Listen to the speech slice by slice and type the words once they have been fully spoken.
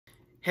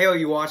Hey all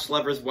you watch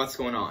lovers, what's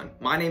going on?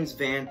 My name's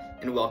Van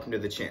and welcome to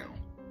the channel.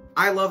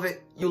 I love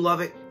it, you love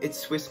it, it's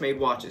Swiss made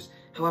watches.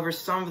 However,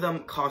 some of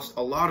them cost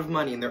a lot of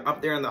money and they're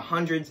up there in the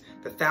hundreds,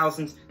 the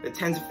thousands, the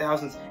tens of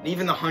thousands, and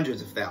even the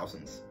hundreds of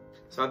thousands.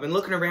 So I've been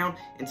looking around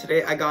and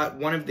today I got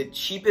one of the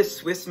cheapest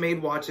Swiss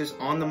made watches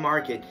on the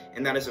market,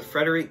 and that is a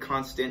Frederique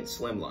Constant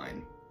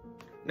SlimLine.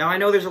 Now I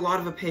know there's a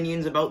lot of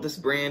opinions about this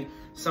brand.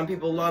 Some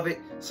people love it,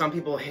 some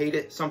people hate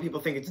it, some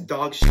people think it's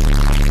dog shit.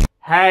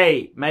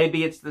 Hey,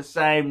 maybe it's the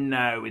same.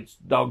 No, it's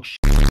dog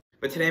shit.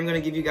 But today I'm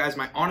going to give you guys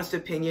my honest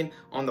opinion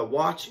on the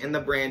watch and the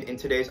brand in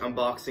today's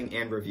unboxing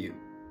and review.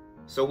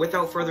 So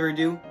without further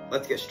ado,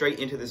 let's get straight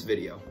into this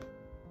video.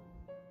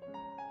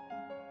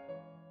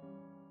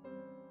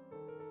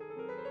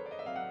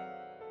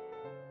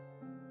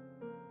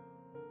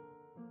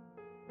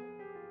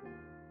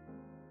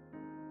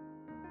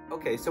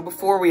 Okay, so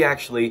before we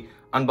actually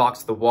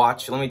unbox the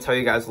watch, let me tell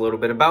you guys a little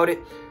bit about it.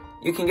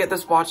 You can get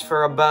this watch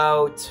for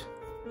about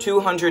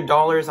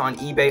 $200 on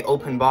eBay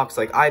open box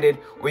like I did,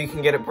 or you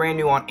can get it brand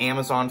new on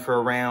Amazon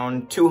for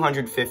around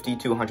 $250,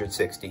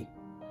 $260.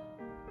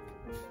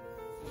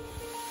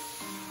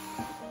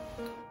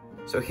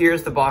 So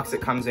here's the box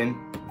it comes in.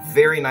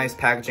 Very nice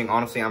packaging.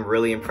 Honestly, I'm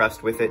really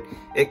impressed with it.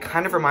 It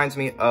kind of reminds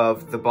me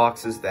of the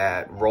boxes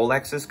that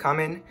Rolexes come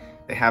in.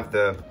 They have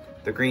the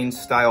green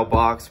style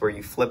box where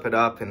you flip it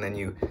up and then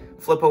you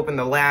flip open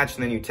the latch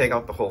and then you take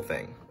out the whole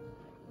thing.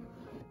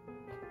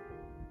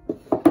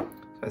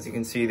 As you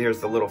can see, there's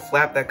the little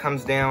flap that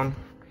comes down,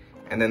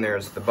 and then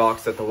there's the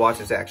box that the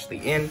watch is actually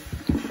in.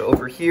 So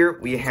over here,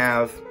 we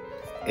have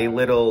a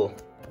little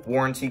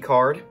warranty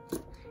card,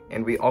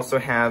 and we also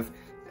have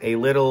a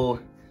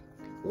little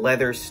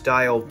leather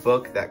style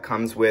book that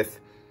comes with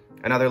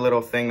another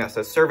little thing that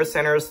says service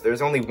centers.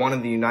 There's only one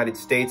in the United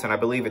States, and I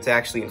believe it's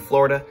actually in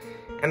Florida.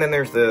 And then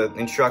there's the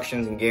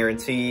instructions and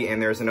guarantee,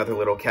 and there's another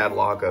little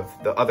catalog of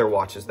the other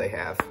watches they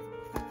have.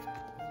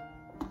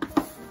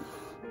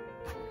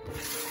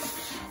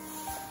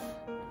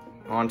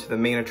 On to the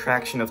main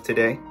attraction of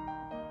today.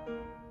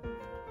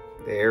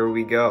 There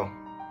we go.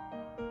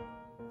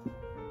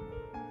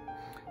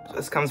 So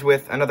this comes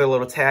with another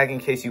little tag in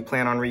case you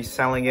plan on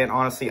reselling it.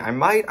 Honestly, I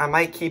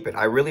might keep it.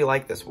 I really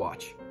like this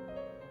watch.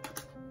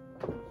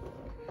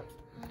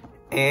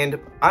 And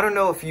I don't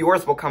know if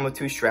yours will come with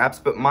 2 straps,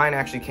 but mine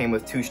actually came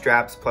with 2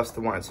 straps plus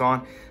the one it's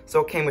on.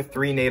 So it came with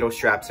 3 NATO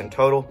straps in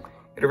total.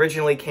 It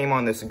originally came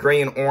on this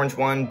gray and orange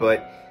one,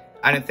 but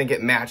I didn't think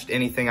it matched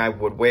anything I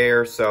would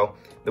wear, so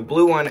the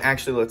blue one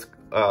actually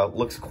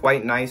looks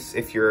quite nice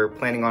if you're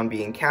planning on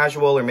being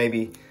casual or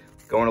maybe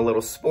going a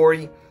little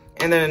sporty.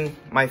 And then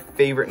my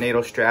favorite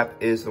NATO strap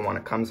is the one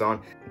it comes on,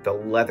 the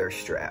leather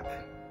strap.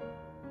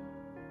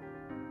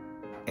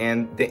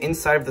 And the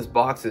inside of this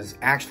box is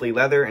actually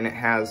leather, and it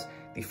has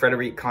the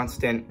Frederique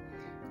Constant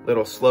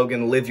little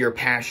slogan, "Live your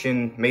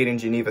passion, made in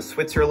Geneva,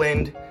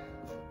 Switzerland."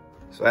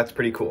 So that's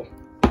pretty cool.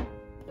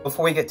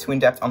 Before we get too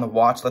in-depth on the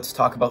watch, let's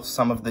talk about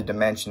some of the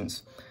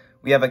dimensions.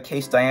 We have a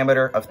case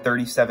diameter of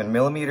 37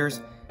 millimeters,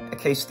 a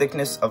case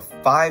thickness of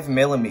 5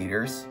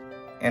 millimeters,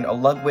 and a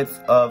lug width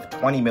of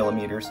 20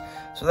 millimeters.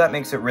 So that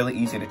makes it really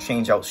easy to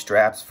change out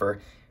straps for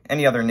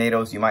any other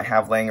NATOs you might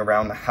have laying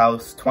around the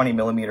house. 20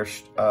 millimeter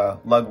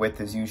lug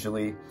width is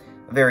usually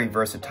a very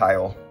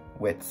versatile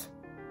width.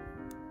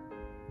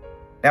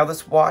 Now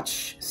this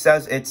watch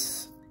says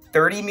it's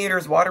 30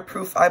 meters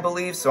waterproof, I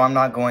believe, so I'm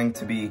not going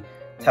to be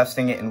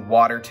testing it in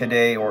water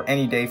today or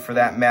any day for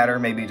that matter.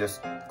 Maybe just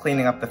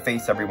cleaning up the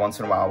face every once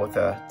in a while with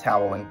a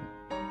towel and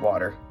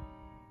water.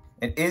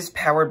 It is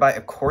powered by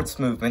a quartz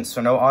movement, so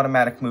no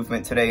automatic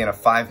movement today in a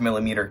 5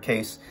 millimeter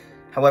case.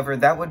 However,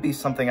 that would be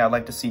something I'd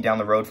like to see down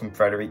the road from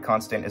Frederique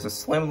Constant, is a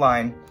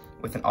SlimLine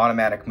with an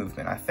automatic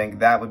movement. I think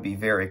that would be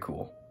very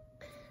cool.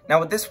 Now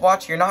with this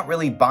watch, you're not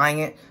really buying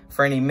it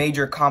for any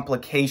major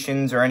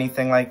complications or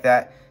anything like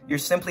that. You're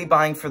simply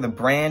buying for the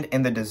brand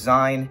and the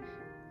design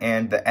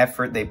and the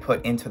effort they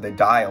put into the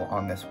dial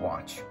on this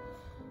watch.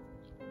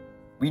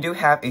 We do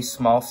have a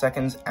small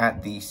seconds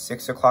at the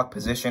 6 o'clock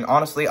position.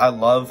 Honestly, I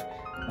love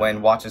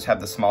when watches have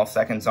the small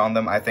seconds on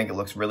them. I think it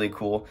looks really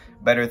cool.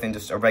 Better than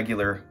just a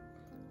regular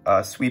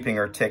sweeping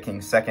or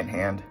ticking second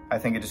hand. I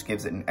think it just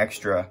gives it an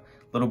extra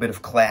little bit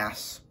of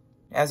class.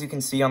 As you can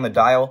see on the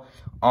dial,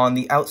 on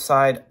the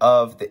outside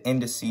of the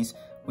indices,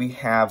 we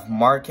have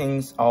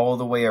markings all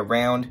the way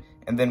around,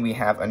 and then we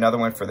have another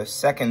one for the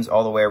seconds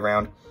all the way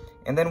around.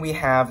 And then we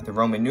have the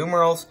Roman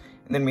numerals,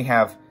 and then we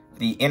have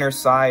the inner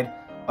side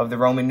of the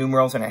Roman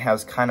numerals, and it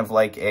has kind of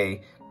like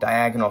a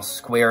diagonal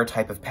square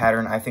type of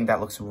pattern. I think that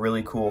looks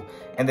really cool.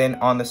 And then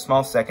on the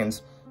small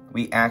seconds,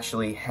 we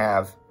actually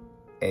have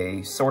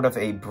a sort of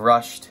a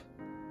brushed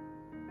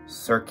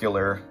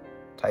circular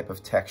type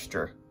of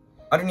texture.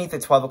 Underneath the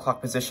 12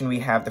 o'clock position, we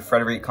have the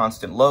Frederique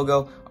Constant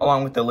logo,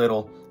 along with the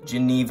little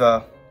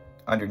Geneva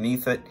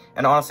underneath it.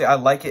 And honestly, I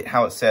like it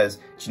how it says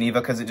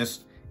Geneva, because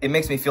it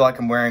makes me feel like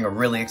I'm wearing a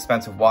really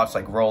expensive watch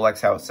like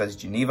Rolex, how it says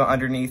Geneva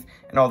underneath,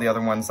 and all the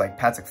other ones like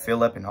Patek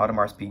Philippe and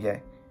Audemars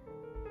Piguet.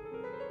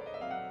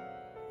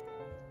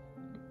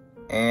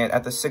 And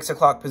at the 6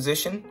 o'clock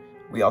position,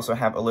 We also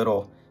have a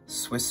little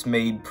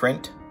Swiss-made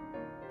print.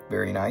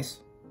 Very nice.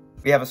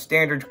 We have a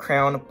standard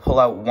crown, pull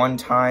out one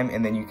time,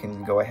 and then you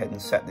can go ahead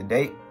and set the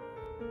date.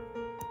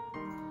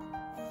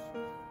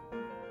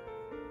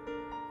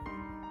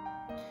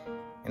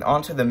 And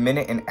onto the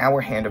minute and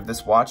hour hand of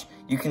this watch,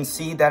 you can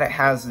see that it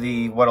has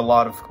what a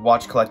lot of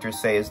watch collectors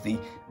say is the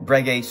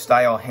Breguet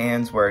style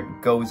hands, where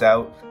it goes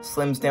out,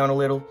 slims down a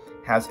little,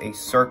 has a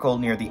circle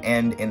near the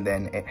end, and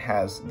then it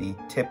has the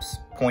tips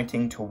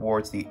pointing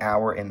towards the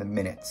hour and the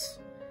minutes.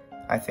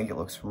 I think it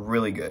looks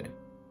really good.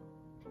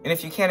 And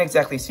if you can't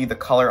exactly see the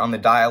color on the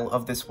dial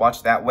of this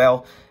watch that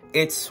well,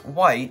 it's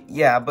white,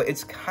 yeah, but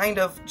it's kind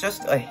of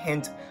just a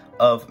hint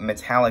of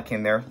metallic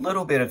in there, a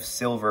little bit of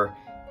silver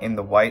in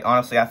the white.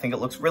 Honestly, I think it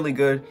looks really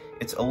good.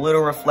 It's a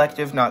little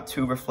reflective, not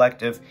too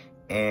reflective,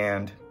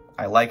 and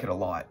I like it a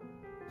lot.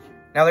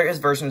 Now, there is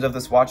versions of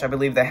this watch. I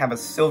believe they have a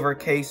silver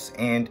case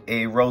and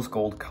a rose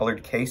gold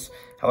colored case.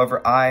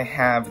 However, I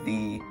have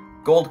the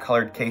gold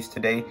colored case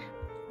today,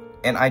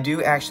 and I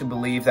do actually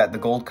believe that the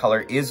gold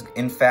color is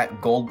in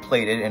fact gold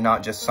plated and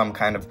not just some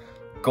kind of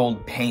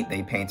gold paint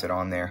they painted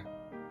on there.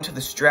 To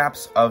the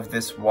straps of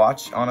this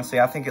watch, honestly,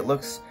 I think it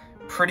looks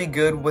pretty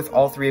good with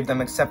all three of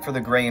them except for the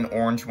gray and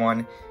orange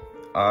one.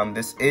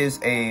 This is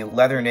a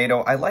leather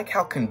NATO. I like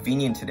how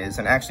convenient it is,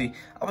 and actually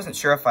I wasn't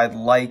sure if I'd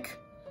like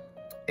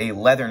a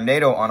leather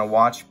NATO on a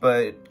watch,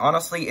 but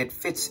honestly it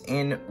fits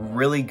in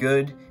really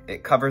good.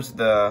 It covers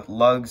the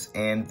lugs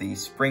and the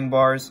spring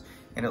bars,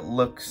 and it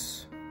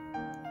looks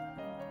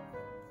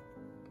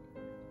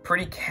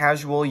pretty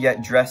casual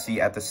yet dressy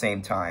at the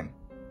same time.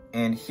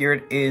 And here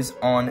it is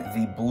on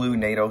the blue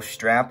NATO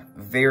strap.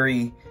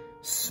 Very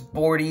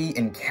sporty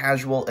and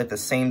casual at the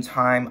same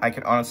time. I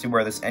could honestly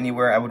wear this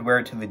anywhere. I would wear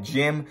it to the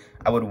gym.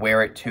 I would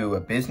wear it to a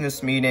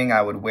business meeting.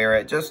 I would wear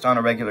it just on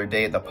a regular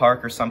day at the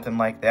park or something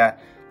like that.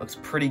 Looks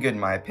pretty good in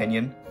my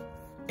opinion.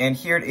 And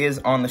here it is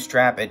on the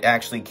strap it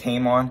actually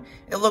came on.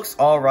 It looks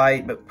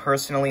alright, but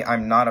personally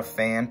I'm not a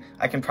fan.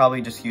 I can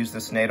probably just use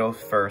this NATO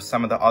for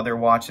some of the other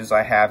watches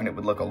I have and it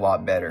would look a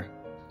lot better.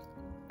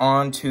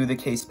 On to the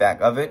case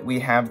back of it, we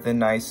have the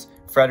nice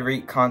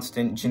Frederique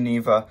Constant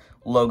Geneva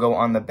logo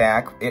on the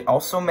back. It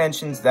also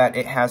mentions that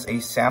it has a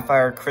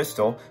sapphire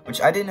crystal,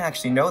 which I didn't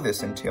actually know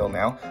this until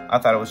now. I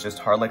thought it was just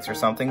Harlex or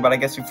something, but I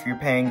guess if you're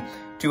paying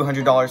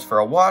 $200 for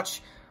a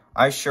watch,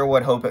 I sure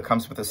would hope it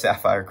comes with a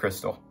sapphire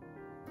crystal.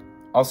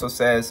 Also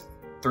says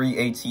 3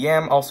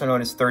 ATM, also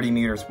known as 30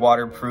 meters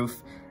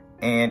waterproof,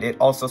 and it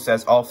also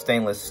says all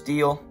stainless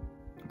steel,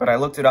 but I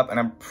looked it up and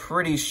I'm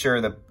pretty sure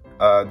that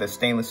the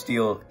stainless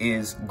steel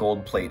is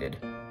gold plated.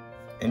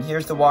 And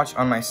here's the watch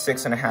on my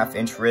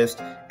 6.5-inch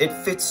wrist. It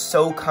fits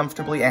so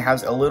comfortably. It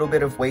has a little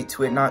bit of weight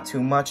to it, not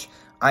too much.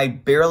 I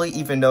barely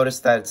even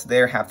notice that it's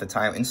there half the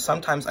time, and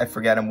sometimes I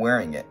forget I'm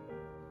wearing it.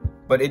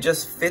 But it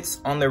just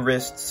fits on the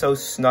wrist so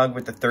snug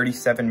with the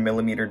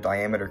 37mm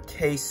diameter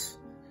case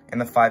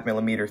and the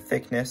 5mm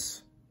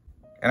thickness.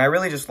 And I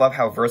really just love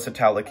how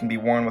versatile it can be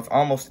worn with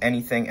almost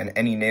anything and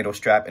any NATO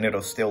strap, and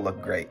it'll still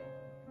look great.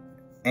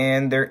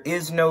 And there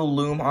is no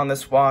lume on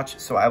this watch,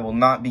 so I will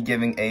not be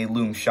giving a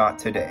lume shot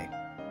today.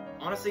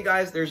 Honestly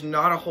guys, there's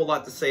not a whole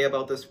lot to say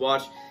about this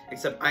watch,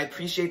 except I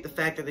appreciate the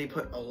fact that they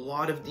put a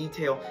lot of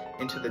detail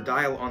into the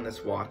dial on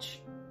this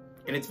watch.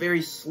 And it's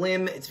very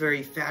slim, it's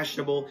very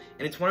fashionable,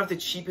 and it's one of the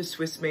cheapest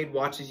Swiss-made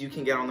watches you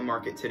can get on the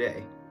market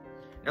today.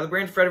 Now the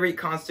brand Frederique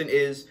Constant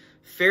is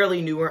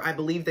fairly newer. I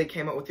believe they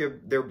came out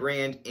with their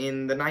brand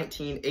in the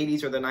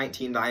 1980s or the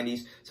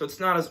 1990s, so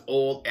it's not as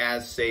old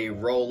as, say,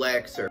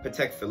 Rolex or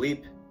Patek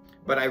Philippe,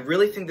 but I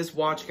really think this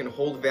watch can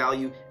hold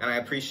value, and I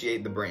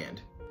appreciate the brand.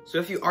 So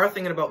if you are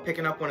thinking about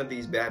picking up one of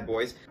these bad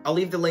boys, I'll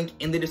leave the link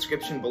in the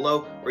description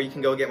below, or you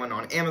can go get one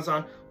on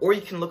Amazon, or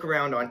you can look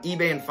around on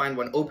eBay and find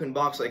one open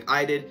box like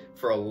I did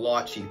for a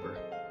lot cheaper.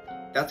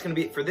 That's going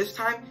to be it for this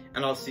time,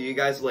 and I'll see you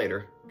guys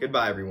later.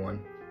 Goodbye,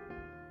 everyone.